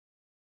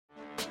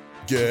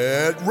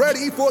Get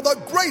ready for the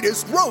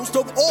greatest roast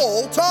of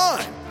all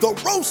time, the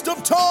Roast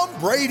of Tom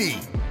Brady,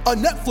 a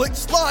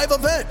Netflix live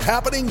event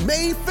happening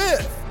May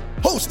 5th.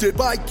 Hosted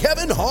by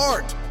Kevin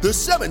Hart, the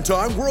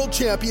 7-time world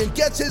champion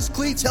gets his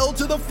cleats held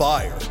to the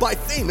fire by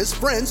famous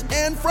friends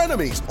and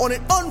frenemies on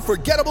an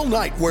unforgettable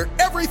night where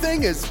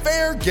everything is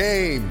fair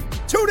game.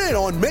 Tune in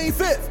on May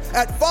 5th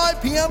at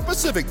 5 p.m.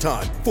 Pacific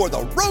time for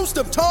the Roast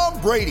of Tom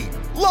Brady,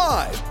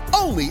 live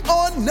only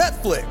on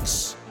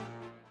Netflix.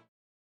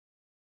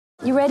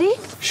 You ready?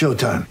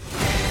 Showtime.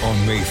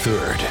 On May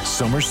 3rd,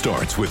 summer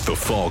starts with The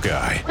Fall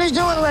Guy. Let's do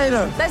it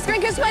later. Let's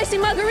drink a spicy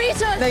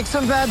margarita. Make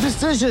some bad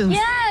decisions.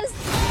 Yes!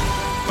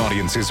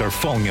 Audiences are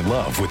falling in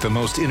love with the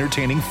most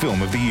entertaining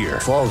film of the year.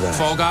 Fall Guy.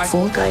 Fall Guy?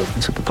 Fall guy.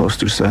 That's what the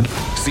poster said.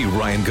 See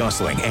Ryan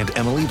Gosling and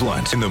Emily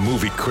Blunt in the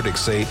movie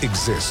critics say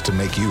exists to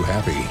make you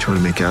happy. Trying to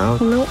make it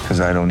out? Nope. Because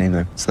I don't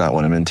either. It's not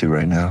what I'm into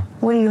right now.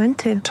 What are you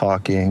into?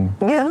 Talking.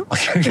 Yeah.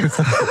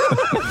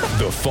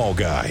 The Fall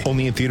Guy.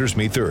 Only in theaters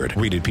May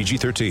 3rd. Rated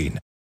PG-13.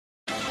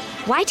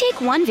 Why take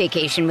one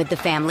vacation with the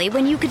family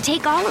when you could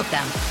take all of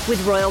them?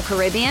 With Royal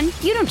Caribbean,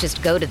 you don't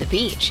just go to the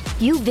beach.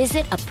 You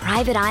visit a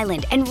private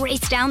island and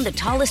race down the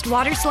tallest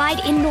water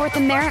slide in North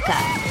America.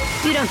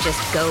 You don't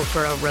just go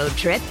for a road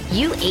trip.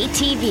 You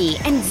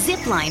ATV and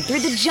zip line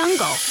through the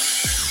jungle.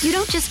 You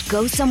don't just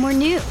go somewhere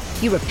new.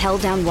 You rappel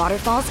down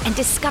waterfalls and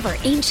discover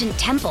ancient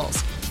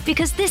temples.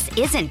 Because this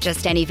isn't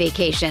just any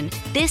vacation.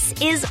 This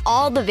is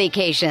all the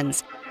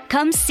vacations.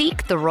 Come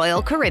seek the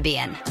Royal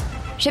Caribbean.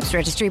 Ships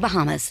Registry,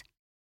 Bahamas.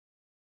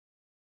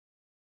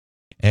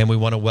 And we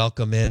want to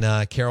welcome in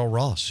Carol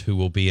Ross, who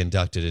will be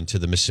inducted into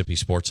the Mississippi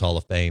Sports Hall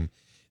of Fame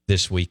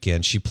this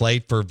weekend. She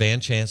played for Van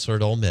Chancellor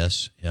at Ole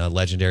Miss,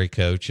 legendary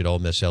coach at Ole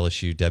Miss,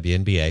 LSU,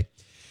 WNBA.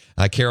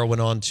 Carol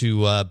went on to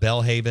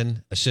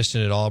Belhaven,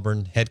 assistant at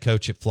Auburn, head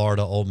coach at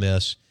Florida, Ole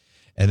Miss,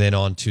 and then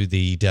on to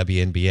the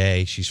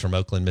WNBA. She's from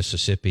Oakland,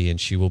 Mississippi, and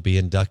she will be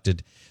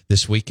inducted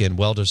this weekend.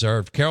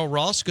 Well-deserved. Carol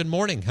Ross, good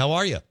morning. How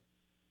are you?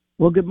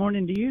 Well, good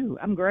morning to you.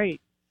 I'm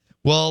great.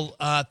 Well,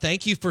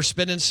 thank you for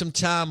spending some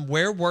time.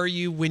 Where were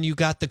you when you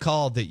got the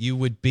call that you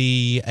would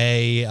be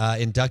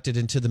inducted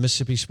into the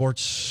Mississippi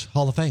Sports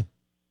Hall of Fame?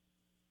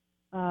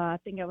 I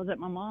think I was at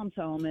my mom's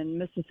home in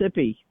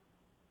Mississippi.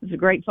 It was a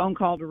great phone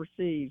call to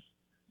receive.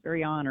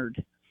 Very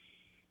honored.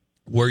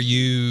 Were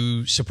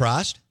you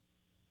surprised?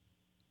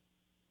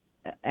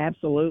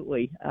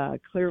 Absolutely.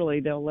 Clearly,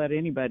 they'll let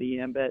anybody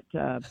in, but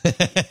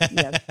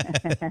yes.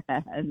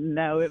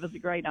 No, it was a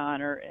great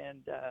honor,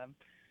 and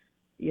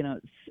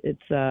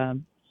it's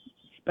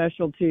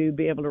special to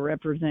be able to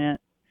represent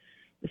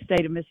the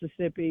state of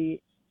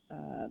Mississippi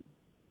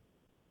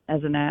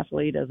as an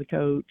athlete, as a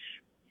coach,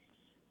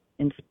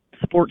 in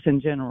sports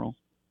in general.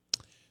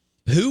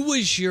 Who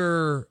was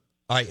your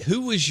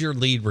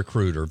lead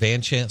recruiter?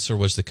 Van Chancellor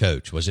was the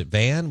coach. Was it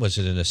Van? Was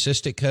it an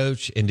assistant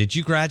coach? And did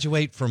you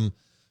graduate from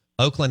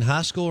Oakland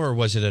High School, or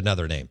was it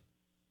another name?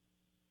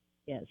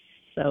 Yes.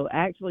 So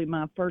actually,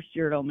 my first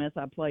year at Ole Miss,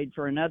 I played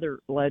for another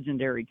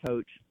legendary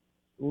coach,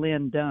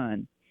 Lynn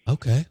Dunn.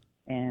 Okay.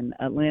 And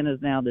Lynn is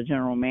now the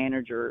general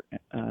manager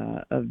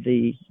of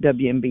the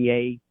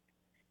WNBA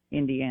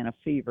Indiana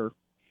Fever.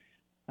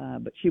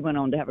 But she went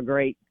on to have a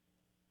great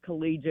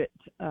collegiate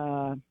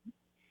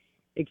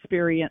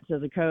experience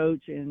as a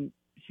coach, and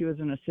she was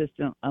an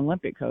assistant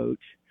Olympic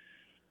coach.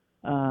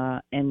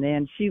 And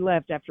then she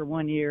left after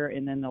 1 year,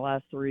 and then the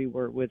last 3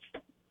 were with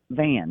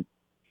Van.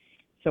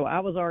 So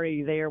I was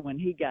already there when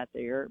he got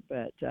there,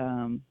 but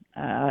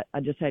I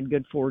just had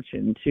good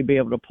fortune to be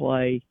able to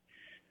play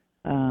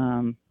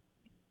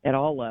at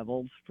all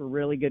levels for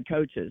really good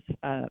coaches.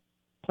 I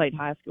played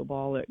high school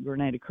ball at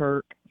Grenada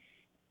Kirk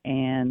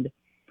and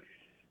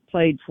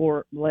played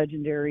for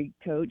legendary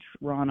coach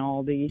Ron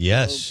Aldi.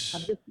 Yes. So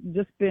I've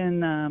just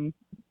been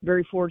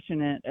very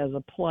fortunate as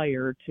a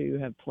player to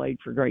have played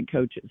for great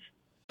coaches.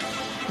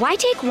 Why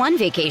take one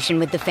vacation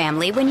with the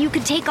family when you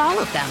could take all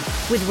of them?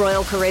 With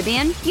Royal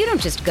Caribbean, you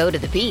don't just go to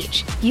the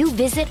beach. You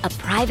visit a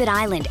private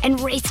island and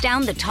race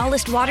down the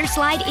tallest water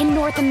slide in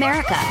North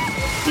America.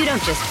 You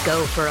don't just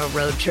go for a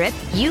road trip.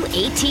 You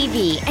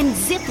ATV and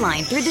zip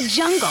line through the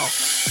jungle.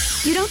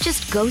 You don't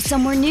just go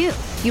somewhere new.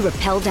 You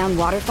rappel down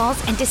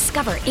waterfalls and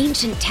discover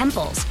ancient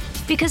temples.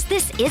 Because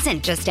this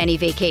isn't just any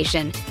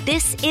vacation.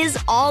 This is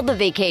all the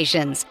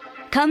vacations.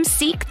 Come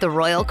seek the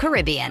Royal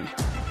Caribbean.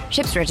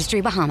 Ships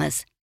Registry,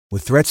 Bahamas.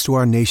 With threats to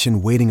our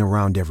nation waiting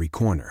around every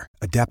corner,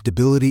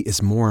 adaptability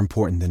is more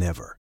important than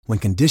ever. When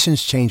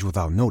conditions change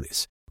without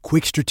notice,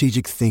 quick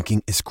strategic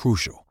thinking is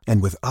crucial.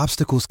 And with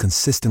obstacles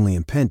consistently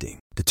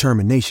impending,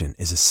 determination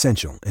is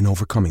essential in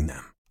overcoming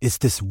them. It's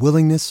this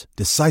willingness,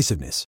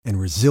 decisiveness, and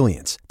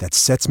resilience that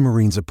sets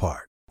Marines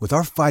apart. With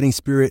our fighting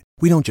spirit,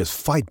 we don't just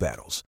fight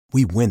battles,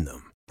 we win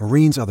them.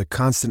 Marines are the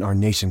constant our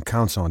nation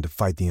counts on to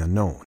fight the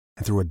unknown.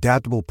 And through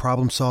adaptable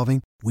problem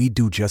solving, we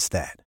do just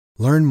that.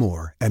 Learn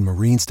more at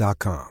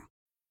marines.com.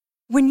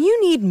 When you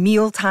need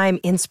mealtime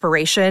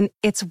inspiration,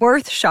 it's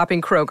worth shopping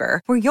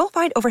Kroger, where you'll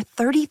find over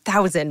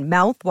 30,000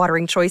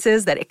 mouth-watering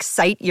choices that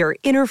excite your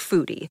inner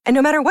foodie. And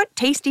no matter what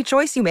tasty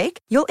choice you make,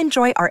 you'll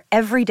enjoy our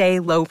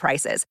everyday low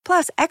prices,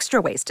 plus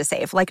extra ways to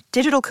save, like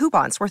digital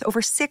coupons worth over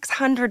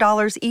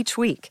 $600 each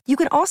week. You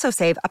can also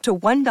save up to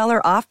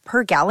 $1 off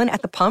per gallon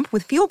at the pump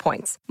with fuel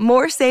points.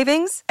 More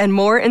savings and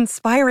more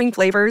inspiring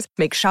flavors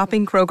make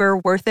shopping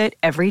Kroger worth it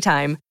every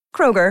time.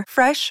 Kroger,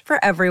 fresh for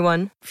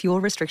everyone.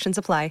 Fuel restrictions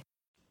apply.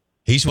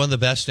 He's one of the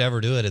best to ever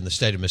do it in the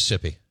state of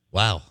Mississippi.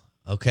 Wow.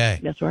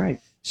 Okay. That's right.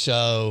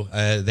 So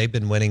they've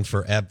been winning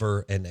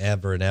forever and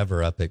ever and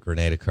ever up at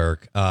Grenada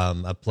Kirk.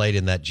 I played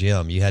in that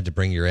gym. You had to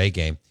bring your A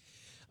game.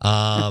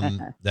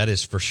 That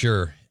is for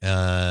sure.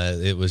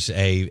 It was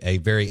a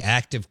very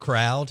active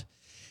crowd,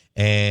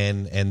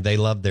 and they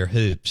loved their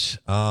hoops.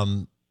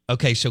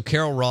 Okay, so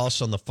Carol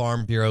Ross on the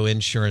Farm Bureau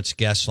Insurance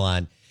guest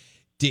line.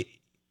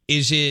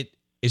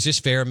 Is this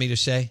fair of me to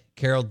say,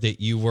 Carol, that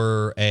you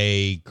were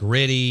a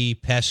gritty,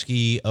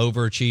 pesky,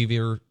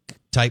 overachiever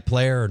type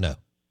player or no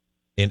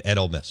at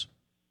Ole Miss?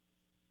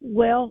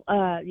 Well,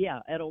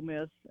 yeah, at Ole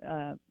Miss,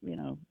 I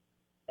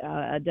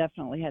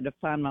definitely had to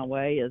find my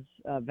way, as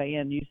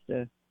Van used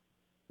to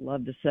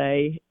love to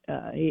say.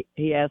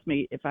 He asked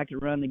me if I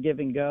could run the give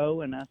and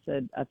go, and I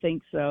said, I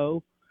think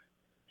so.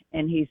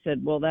 And he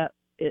said, well,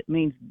 it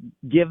means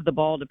give the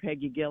ball to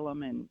Peggy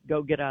Gilliam and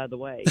go get out of the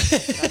way.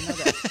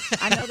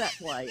 I know that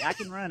play. I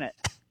can run it.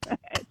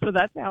 So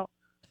that's how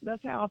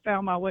I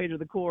found my way to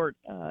the court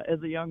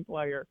as a young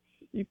player.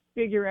 You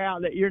figure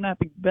out that you're not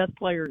the best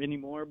player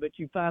anymore, but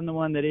you find the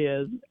one that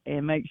is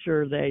and make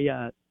sure they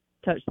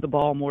touch the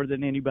ball more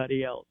than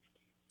anybody else.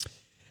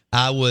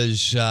 I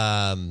was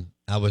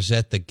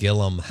at the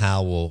Gilliam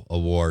Howell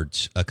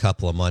Awards a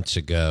couple of months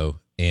ago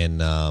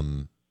in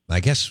I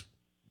guess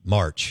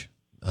March.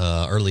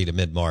 Early to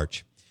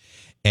mid-March,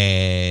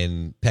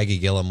 and Peggy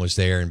Gilliam was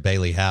there, and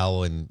Bailey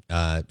Howell, and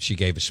she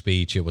gave a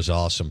speech. It was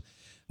awesome.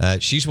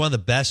 She's one of the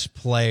best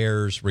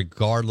players,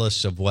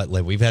 regardless of what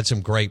level. We've had some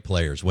great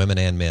players, women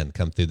and men,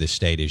 come through this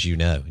state, as you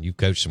know. You've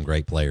coached some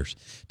great players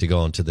to go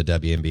on to the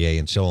WNBA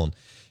and so on.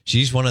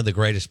 She's one of the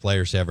greatest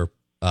players to ever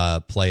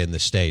play in the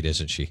state,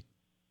 isn't she?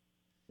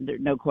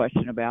 There's no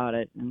question about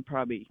it, and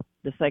probably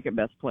the second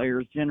best player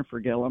is Jennifer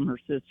Gilliam, her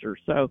sister.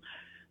 So,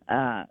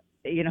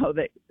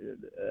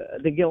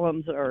 the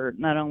Gilliams are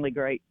not only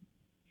great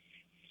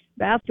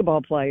basketball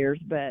players,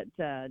 but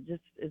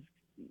just as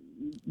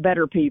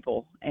better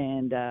people,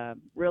 and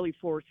really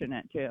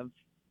fortunate to have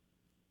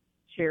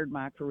shared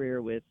my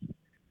career with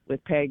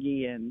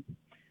Peggy. And,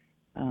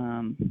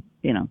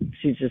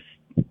 she's just,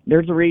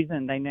 there's a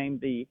reason they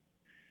named the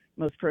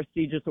most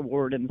prestigious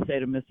award in the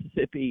state of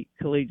Mississippi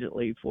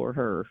collegiately for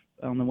her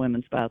on the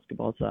women's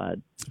basketball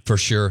side. For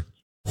sure.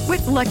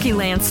 With Lucky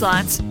Land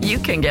Slots, you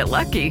can get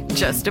lucky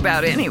just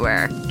about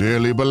anywhere.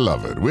 Dearly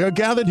beloved, we are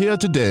gathered here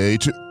today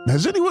to...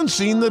 Has anyone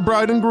seen the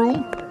bride and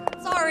groom?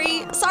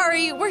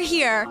 Sorry, we're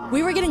here.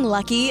 We were getting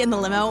lucky in the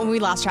limo and we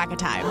lost track of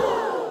time.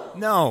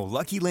 No,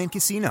 Lucky Land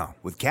Casino,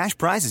 with cash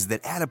prizes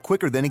that add up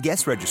quicker than a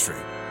guest registry.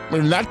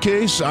 In that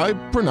case, I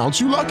pronounce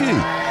you lucky.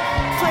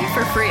 Play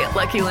for free at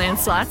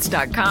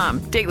LuckyLandSlots.com.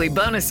 Daily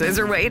bonuses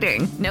are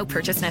waiting. No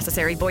purchase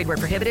necessary. Void where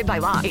prohibited by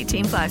law.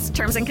 18+.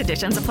 Terms and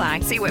conditions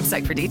apply. See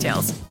website for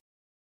details.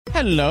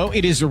 Hello,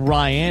 it is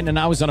Ryan, and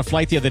I was on a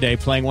flight the other day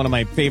playing one of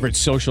my favorite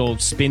social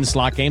spin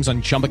slot games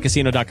on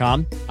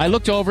ChumbaCasino.com. I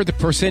looked over at the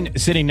person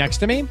sitting next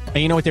to me, and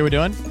you know what they were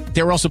doing?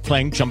 They were also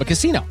playing Chumba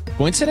Casino.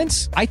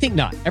 Coincidence? I think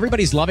not.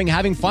 Everybody's loving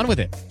having fun with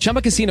it.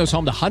 Chumba Casino is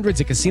home to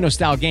hundreds of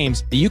casino-style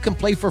games that you can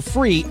play for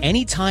free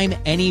anytime,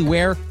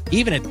 anywhere,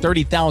 even at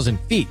 30,000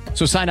 feet.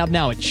 So sign up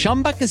now at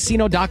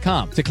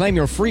ChumbaCasino.com to claim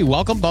your free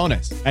welcome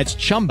bonus. That's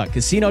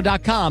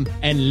ChumbaCasino.com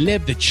and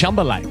live the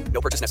Chumba life. No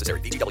purchase necessary.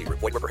 VGW.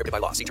 Void where prohibited by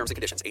law. See terms and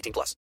conditions.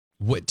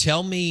 18+.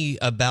 Tell me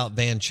about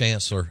Van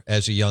Chancellor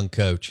as a young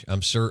coach.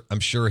 I'm sure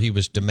he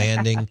was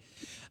demanding.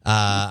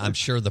 I'm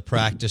sure the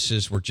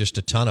practices were just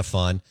a ton of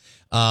fun.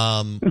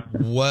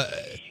 What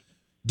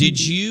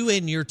did you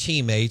and your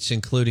teammates,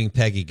 including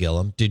Peggy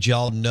Gilliam, did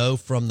y'all know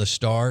from the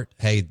start,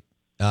 hey,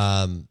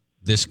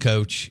 this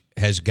coach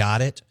has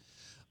got it?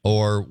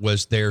 Or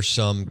was there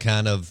some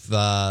kind of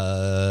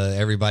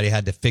everybody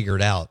had to figure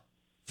it out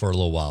for a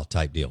little while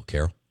type deal,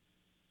 Carol?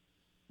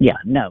 Yeah,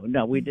 no,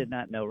 we did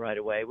not know right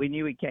away. We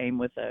knew he came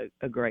with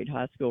a great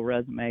high school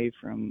resume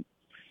from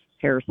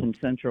Harrison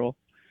Central.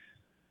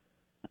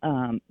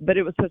 But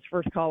it was his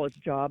first college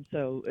job,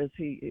 so as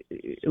he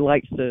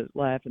likes to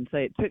laugh and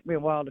say, it took me a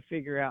while to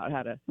figure out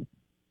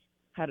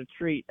how to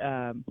treat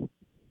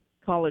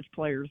college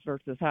players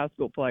versus high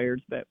school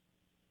players. But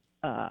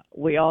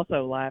we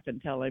also laugh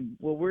and tell him,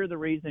 well, we're the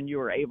reason you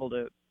were able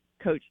to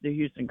coach the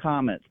Houston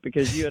Comets,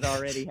 because you had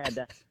already had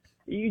to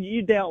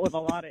you dealt with a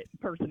lot of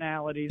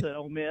personalities at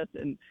Ole Miss,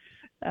 and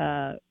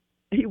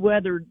he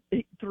weathered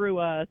through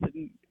us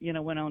and,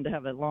 went on to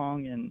have a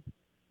long and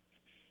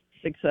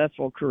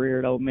successful career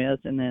at Ole Miss.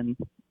 And then,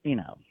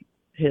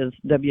 his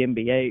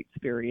WNBA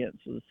experience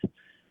was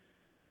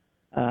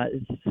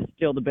is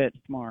still the best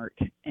smart,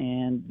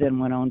 and then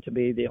went on to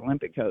be the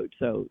Olympic coach.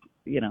 So,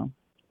 you know,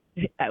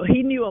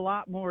 he knew a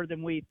lot more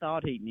than we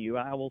thought he knew.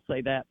 I will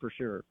say that for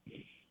sure.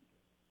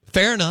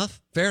 Fair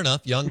enough.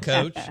 Young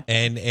coach.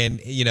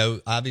 and you know,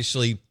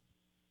 obviously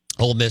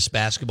Ole Miss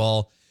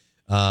basketball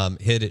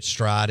hit its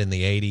stride in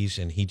the 80s,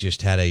 and he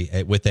just had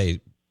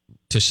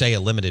to say a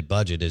limited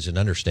budget is an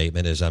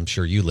understatement, as I'm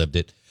sure you lived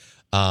it.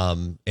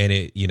 And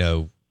it, you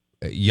know,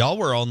 y'all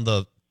were on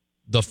the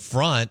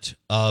front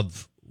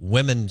of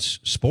women's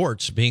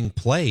sports being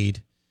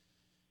played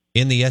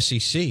in the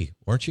SEC,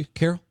 weren't you,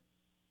 Carol?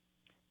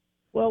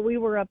 Well, we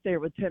were up there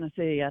with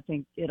Tennessee. I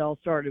think it all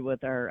started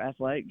with our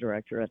athletic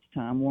director at the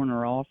time,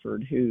 Warner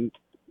Alford, who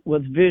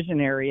was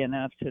visionary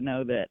enough to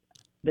know that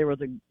there was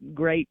a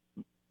great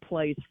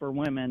place for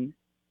women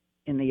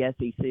in the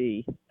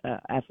SEC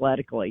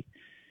athletically.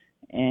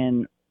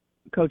 And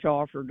Coach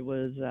Alford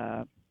was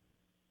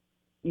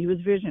he was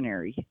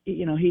visionary.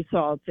 You know, he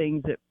saw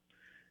things that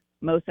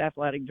most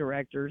athletic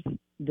directors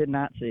did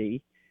not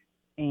see.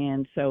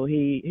 And so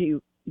he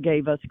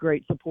gave us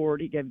great support.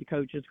 He gave the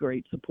coaches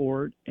great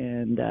support,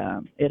 and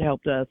it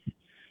helped us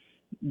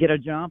get a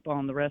jump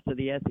on the rest of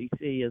the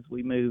SEC as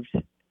we moved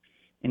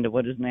into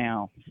what is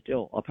now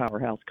still a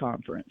powerhouse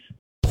conference.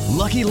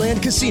 Lucky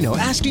Land Casino,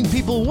 asking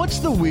people, what's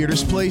the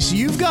weirdest place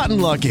you've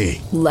gotten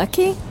lucky?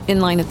 Lucky? In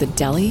line at the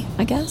deli,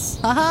 I guess?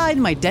 Aha,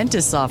 in my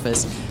dentist's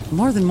office.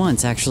 More than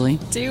once, actually.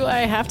 Do I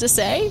have to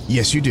say?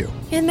 Yes, you do.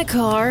 In the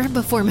car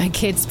before my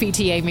kids'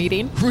 PTA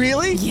meeting.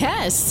 Really?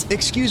 Yes.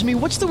 Excuse me,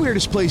 what's the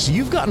weirdest place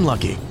you've gotten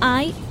lucky?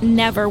 I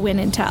never win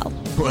and tell.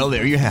 Well,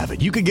 there you have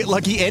it. You can get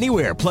lucky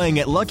anywhere, playing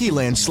at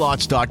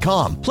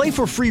LuckyLandSlots.com. Play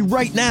for free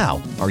right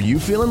now. Are you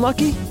feeling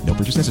lucky? No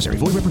purchase necessary.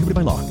 Void where prohibited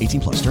by law.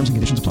 18+. Terms and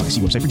conditions apply.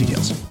 See website for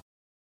details.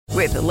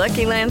 With the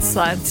Lucky Land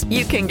Slots,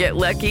 you can get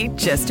lucky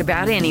just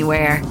about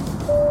anywhere.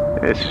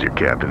 This is your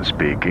captain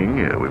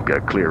speaking. We've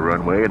got clear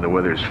runway and the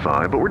weather's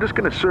fine, but we're just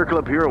going to circle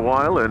up here a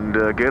while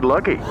and get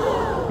lucky.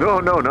 No,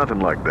 nothing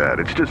like that.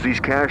 It's just these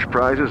cash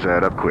prizes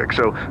add up quick.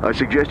 So I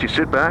suggest you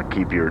sit back,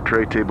 keep your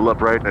tray table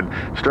upright, and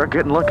start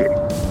getting lucky.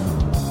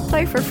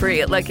 Play for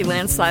free at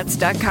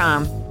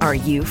LuckyLandSlots.com. Are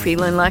you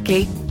feeling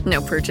lucky?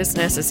 No purchase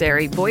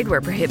necessary. Void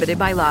where prohibited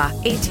by law.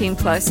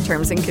 18+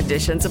 terms and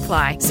conditions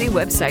apply. See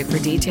website for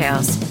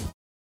details.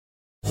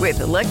 With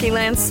the Lucky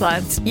Land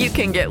Slots, you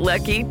can get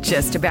lucky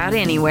just about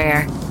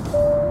anywhere.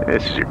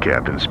 This is your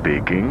captain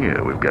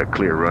speaking. We've got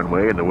clear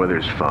runway and the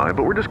weather's fine,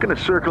 but we're just going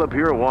to circle up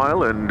here a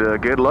while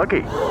and get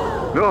lucky.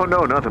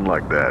 No, nothing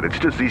like that. It's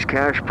just these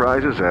cash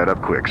prizes add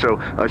up quick. So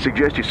I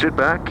suggest you sit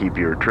back, keep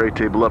your tray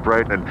table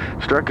upright, and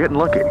start getting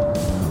lucky.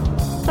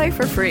 Play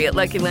for free at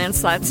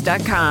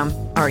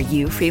LuckyLandSlots.com. Are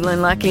you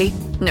feeling lucky?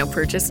 No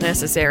purchase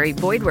necessary.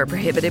 Void where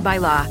prohibited by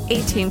law.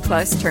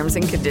 18+ terms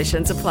and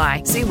conditions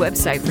apply. See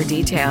website for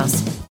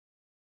details.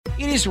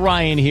 It is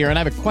Ryan here, and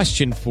I have a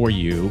question for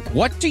you.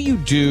 What do you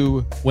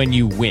do when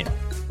you win?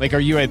 Like, are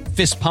you a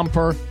fist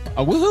pumper,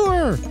 a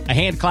woohooer, a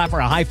hand clapper,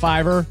 a high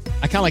fiver?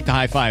 I kind of like the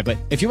high five, but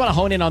if you want to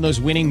hone in on those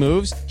winning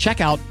moves,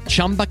 check out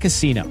Chumba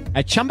Casino.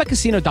 At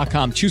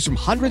ChumbaCasino.com, choose from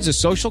hundreds of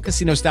social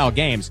casino-style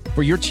games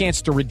for your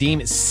chance to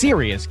redeem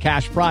serious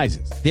cash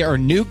prizes. There are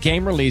new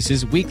game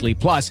releases weekly,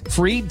 plus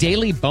free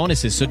daily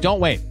bonuses. So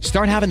don't wait.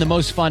 Start having the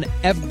most fun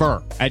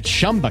ever at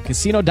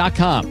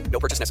ChumbaCasino.com. No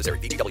purchase necessary.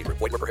 VGW Group.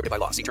 Void where prohibited by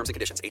law. See terms and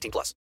conditions. 18+.